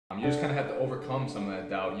You just kind of have to overcome some of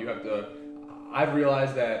that doubt. You have to. I've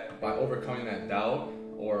realized that by overcoming that doubt,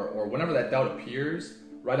 or whenever that doubt appears,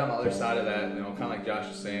 right on the other side of that, kind of like Josh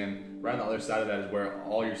was saying, right on the other side of that is where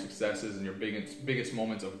all your successes and your biggest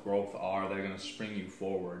moments of growth are that are going to spring you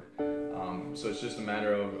forward. So it's just a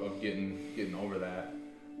matter of getting over that.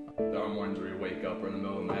 There are mornings where you wake up, or in the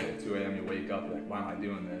middle of the night at 2 a.m. you wake up, you're like, why am I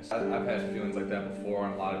doing this? I've had feelings like that before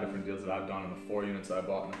on a lot of different deals that I've done in the 4 units that I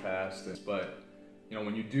bought in the past. But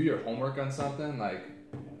when you do your homework on something, like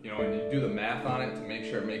when you do the math on it to make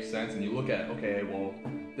sure it makes sense, and you look at, okay, well,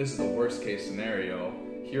 this is the worst case scenario.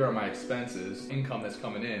 Here are my expenses, income that's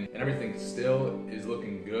coming in, and everything still is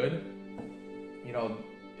looking good.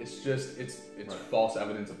 It's Right. false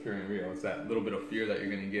evidence appearing real. It's that little bit of fear that you're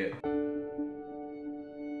gonna get.